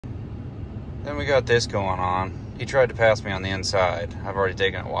Then we got this going on. He tried to pass me on the inside. I've already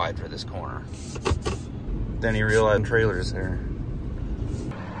taken it wide for this corner. Then he realized the trailer's there.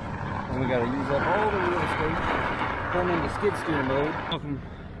 And we gotta use up all the real estate, turn into skid steer mode.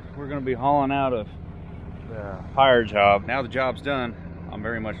 We're gonna be hauling out of the fire job. Now the job's done, I'm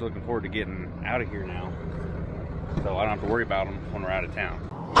very much looking forward to getting out of here now. So I don't have to worry about them when we're out of town.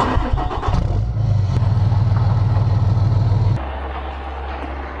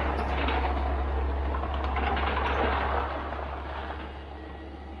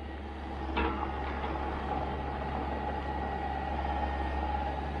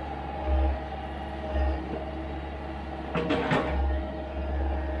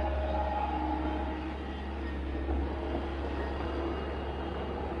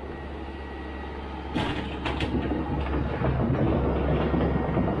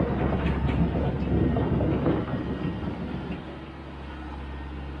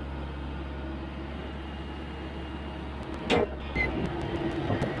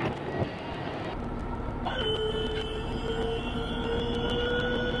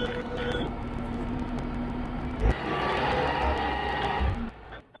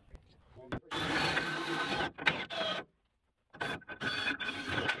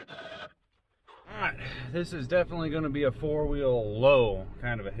 This is definitely going to be a four-wheel low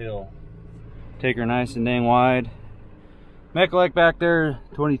kind of a hill. Take her nice and dang wide. Mechalec back there,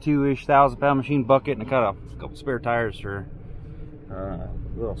 22-ish 1,000-pound machine bucket, and I got a couple spare tires for a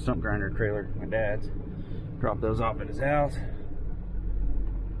little stump grinder trailer, my dad's. Drop those off at his house.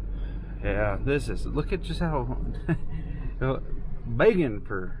 Yeah, this is, look at just how begging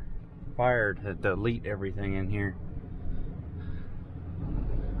for fire to delete everything in here.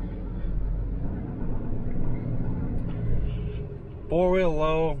 Four-wheel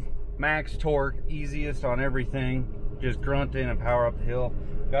low, max torque, easiest on everything. Just grunt in and power up the hill.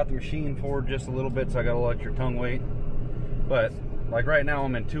 Got the machine forward just a little bit, so I got a little extra tongue weight. But like right now,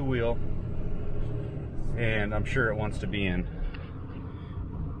 I'm in two-wheel, and I'm sure it wants to be in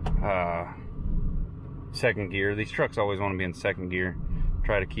second gear. These trucks always want to be in second gear.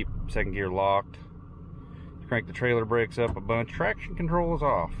 Try to keep second gear locked. Crank the trailer brakes up a bunch. Traction control is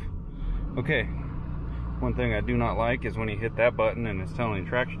off. Okay. One thing I do not like is when you hit that button and it's telling you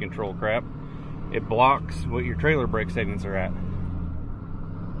traction control crap, it blocks what your trailer brake settings are at.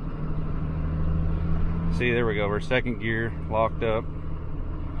 See, there we go, we're second gear, locked up.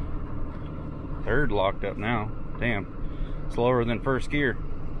 Third locked up now, damn. Slower than first gear.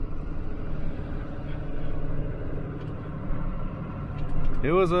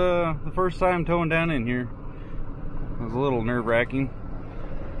 It was the first time towing down in here. It was a little nerve-wracking.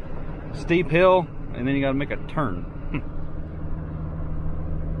 Steep hill, and then you gotta make a turn.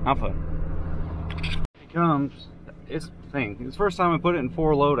 Not fun. It comes, it's the thing. It's the first time I put it in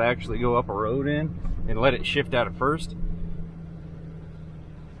four low to actually go up a road in and let it shift out at first.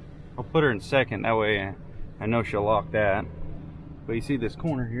 I'll put her in second, that way I know she'll lock that. But you see this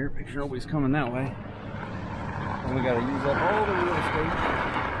corner here, make sure nobody's coming that way. And we gotta use up all the real estate,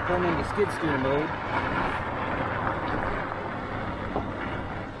 turn into skid steer mode.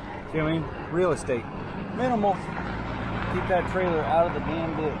 See what I mean? Real estate. Minimal. Keep that trailer out of the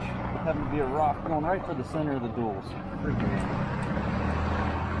damn ditch. Having to be a rock going right for the center of the duals. Freaking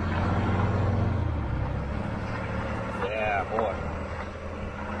yeah, boy.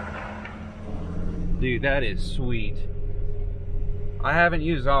 Dude, that is sweet. I haven't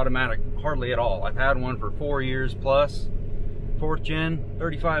used automatic hardly at all. I've had one for 4 years plus. 4th gen,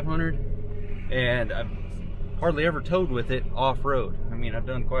 3500. And I've hardly ever towed with it off-road. I mean, I've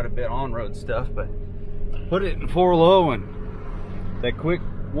done quite a bit on-road stuff, but put it in four low and that quick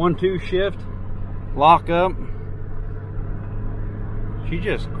 1-2 shift, lock up. She's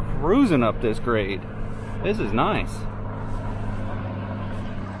just cruising up this grade. This is nice.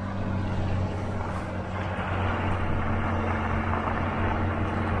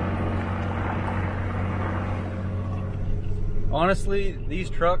 Honestly, these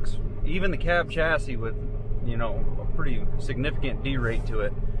trucks, even the cab chassis with, you know, a pretty significant D-rate to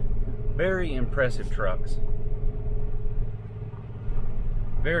it, very impressive trucks.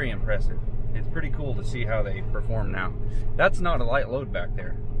 Very impressive. It's pretty cool to see how they perform now. That's not a light load back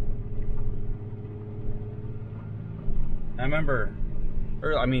there. I remember,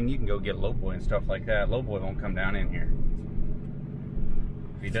 I mean, you can go get Lowboy and stuff like that. Lowboy won't come down in here.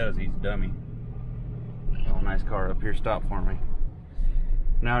 If he does, he's a dummy. Oh, nice car up here, stop for me.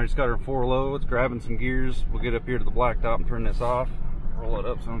 Now I just got her 4 low, it's grabbing some gears. We'll get up here to the blacktop and turn this off. Roll it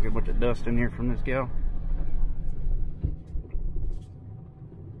up so I don't get a bunch of dust in here from this gal.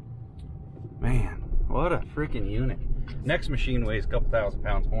 Man, what a freaking unit. Next machine weighs a couple 1,000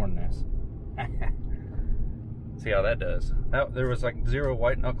 pounds more than this. See how that does. There was like zero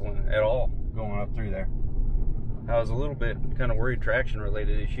white knuckling at all going up through there. I was a little bit kind of worried traction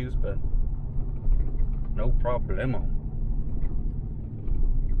related issues, but no problemo.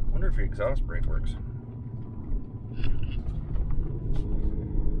 Wonder if the exhaust brake works.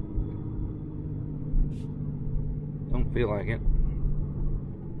 Don't feel like it.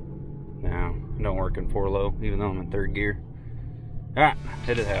 No, it don't work in 4 low, even though I'm in 3rd gear. Alright,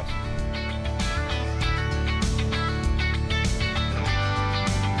 head to the house.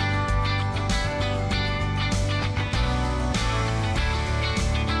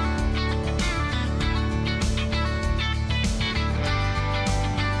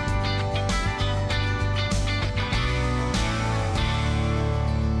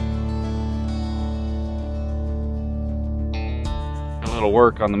 Little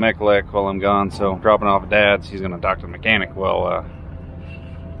work on the mech-elect while I'm gone, so dropping off at Dad's. He's gonna talk to the mechanic while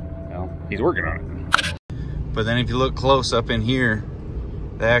he's working on it. But then if you look close up in here,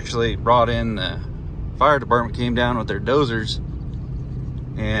 they actually brought in the fire department, came down with their dozers,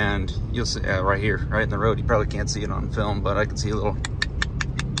 and you'll see right here, right in the road. You probably can't see it on film, but I can see little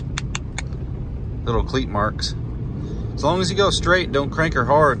cleat marks. As long as you go straight, don't crank her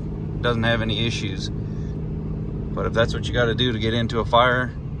hard, doesn't have any issues. But if that's what you got to do to get into a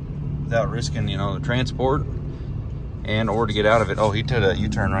fire without risking, you know, the transport and or to get out of it. Oh, he did a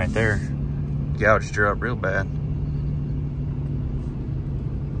U-turn right there. Gouged her up real bad.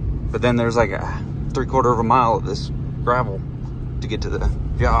 But then there's like a 3/4 of a mile of this gravel to get to the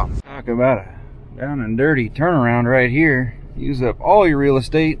job. Talk about a down and dirty turnaround right here. Use up all your real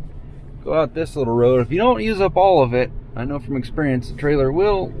estate. Go out this little road. If you don't use up all of it, I know from experience, the trailer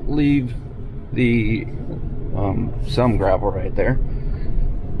will leave the some gravel right there.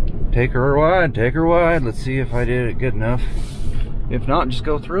 Take her wide. Let's see if I did it good enough. If not, just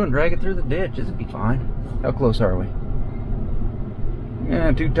go through and drag it through the ditch. It'll be fine. How close are we?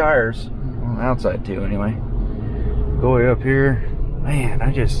 Yeah, 2 tires. Well, outside 2 anyway. Go way up here. Man,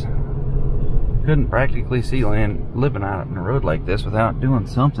 I just couldn't practically see living out in a road like this without doing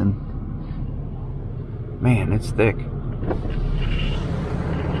something. Man, it's thick.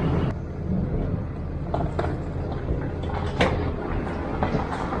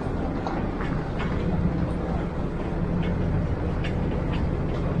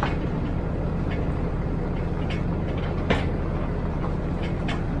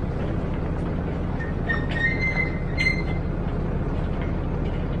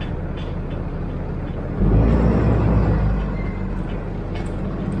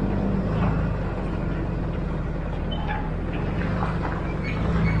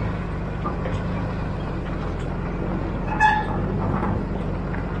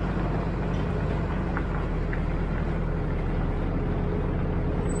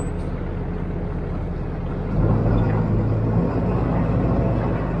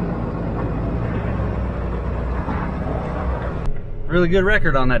 Really good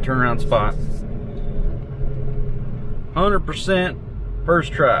record on that turnaround spot. 100%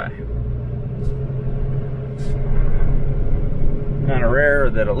 first try. Kind of rare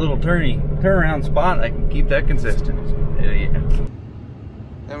that a little turnaround spot I can keep that consistent. Yeah.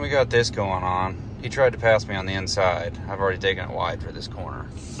 Then we got this going on. He tried to pass me on the inside. I've already taken it wide for this corner.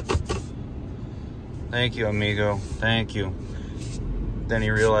 Thank you, amigo. Thank you. Then he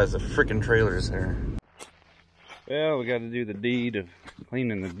realized the freaking trailer's there. Well, we got to do the deed of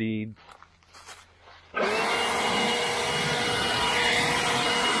cleaning the deed.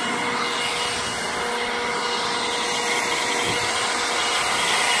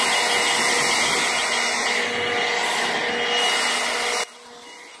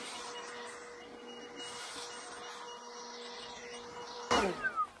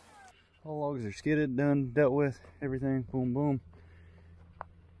 All logs are skidded, done, dealt with, everything, boom, boom.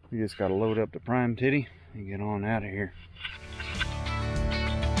 We just got to load up the prime titty and get on out of here.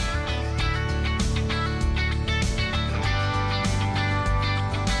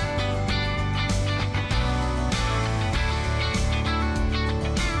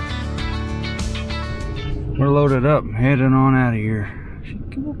 We're loaded up, heading on out of here. Should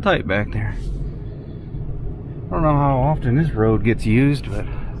get a little tight back there. I don't know how often this road gets used, but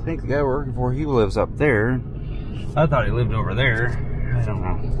I think the guy we're working for, he lives up there. I thought he lived over there. I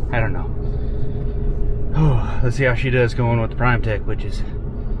don't know. Oh, let's see how she does going with the Prime Tech, which is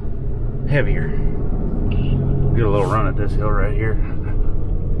heavier. Get a little run at this hill right here.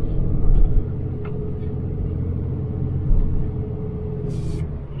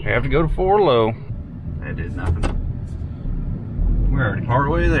 We have to go to 4 low. That did nothing. We're already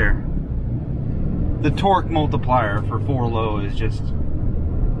partway there. The torque multiplier for 4 low is just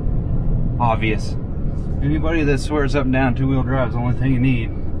obvious. Anybody that swears up and down two-wheel drive is the only thing you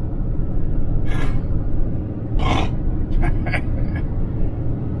need.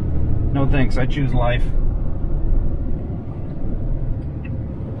 No thanks, I choose life.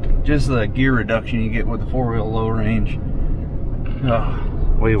 Just the gear reduction you get with the four-wheel low range.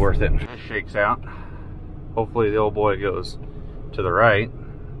 Oh, way worth it. It shakes out. Hopefully the old boy goes to the right.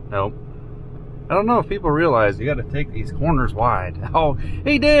 Nope. I don't know if people realize you got to take these corners wide. Oh,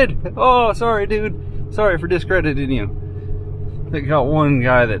 he did! Oh, sorry, dude. Sorry for discrediting you. I got one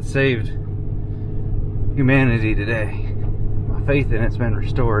guy that saved humanity today. My faith in it's been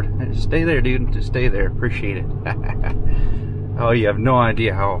restored. Just stay there, dude. Just stay there. Appreciate it. Oh, you have no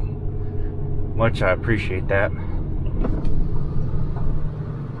idea how much I appreciate that.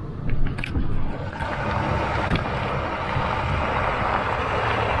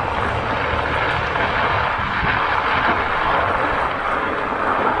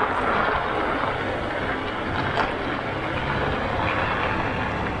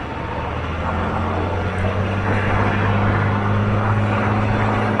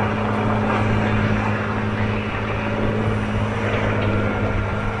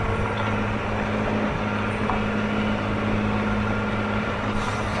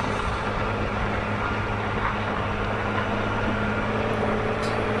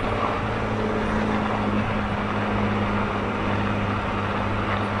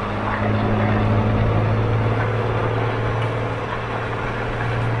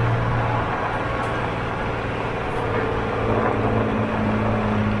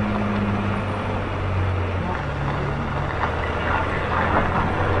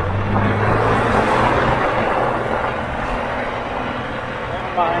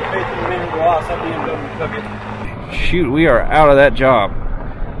 Shoot, we are out of that job.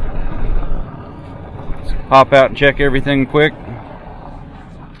 Let's hop out and check everything quick.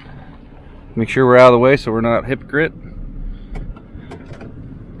 Make sure we're out of the way so we're not a hypocrite.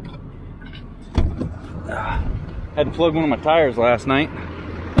 Had to plug one of my tires last night.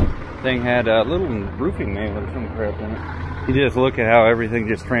 Thing had a little roofing mail or some crap in it. You just look at how everything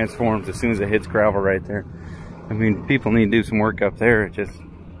just transforms as soon as it hits gravel right there. I mean, people need to do some work up there. It just,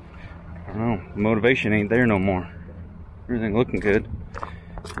 I don't know, the motivation ain't there no more. Everything looking good.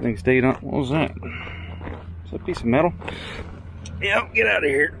 Everything stayed on. What was that? Is that a piece of metal? Yep, get out of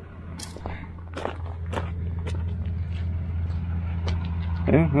here.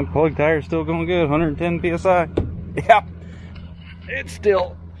 Yeah, that plug tire's still going good. 110 psi. Yep. It's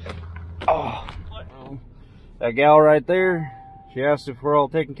still. Oh. That gal right there, she asked if we're all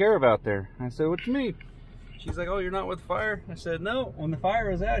taken care of out there. I said, what you mean? She's like, oh, you're not with the fire? I said, no. When the fire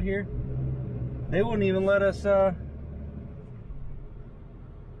was out here, they wouldn't even let us, what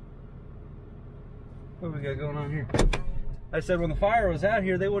do we got going on here? I said when the fire was out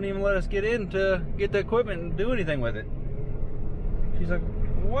here, they wouldn't even let us get in to get the equipment and do anything with it. She's like,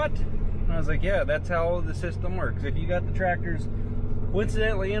 what? And I was like, yeah, that's how the system works. If you got the tractors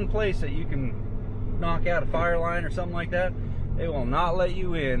coincidentally in place that you can knock out a fire line or something like that, they will not let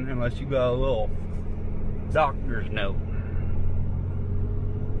you in unless you got a little doctor's note.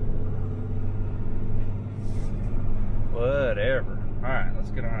 Whatever. Alright,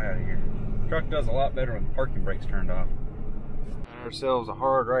 let's get on out of here. Truck does a lot better when the parking brakes turned off. Ourselves a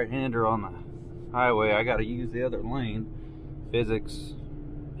hard right-hander on the highway. I gotta use the other lane. Physics,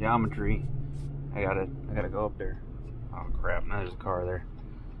 geometry. I gotta go up there. Oh crap, now there's a car there.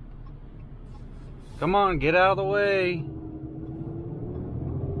 Come on, get out of the way.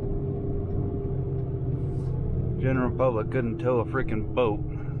 General public couldn't tow a freaking boat.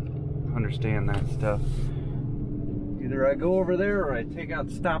 Understand that stuff. Either I go over there or I take out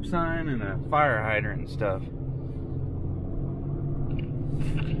the stop sign and a fire hydrant and stuff.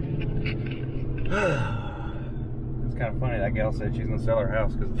 It's kind of funny, that gal said she's gonna sell her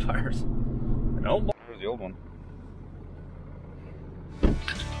house because of the fires. Nope. There's the old one.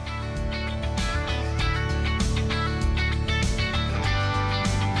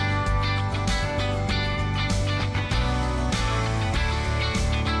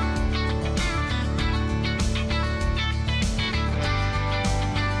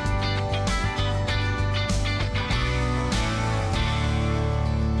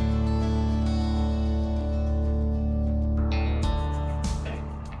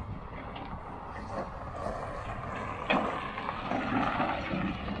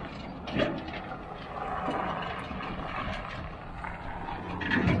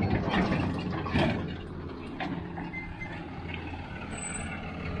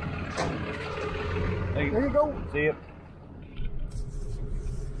 There you go. See it.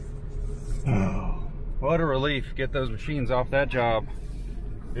 Oh, what a relief. Get those machines off that job.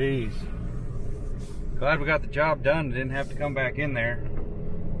 Jeez. Glad we got the job done. Didn't have to come back in there.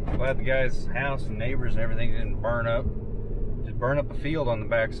 Glad the guy's house and neighbors and everything didn't burn up. Just burn up a field on the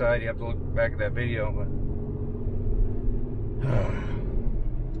backside. You have to look back at that video, but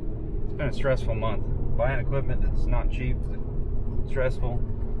it's been a stressful month. Buying equipment that's not cheap, that's stressful.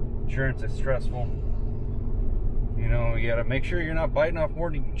 Insurance is stressful. You know, you gotta make sure you're not biting off more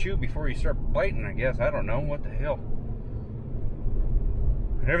than you can chew before you start biting, I guess. I don't know, what the hell.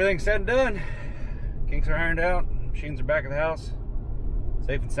 And everything's said and done. Kinks are ironed out, machines are back at the house,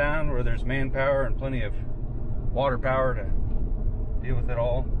 safe and sound, where there's manpower and plenty of water power to deal with it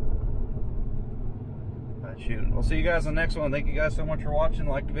all. But shoot, we'll see you guys on the next one. Thank you guys so much for watching.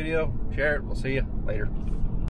 Like the video, share it. We'll see you later.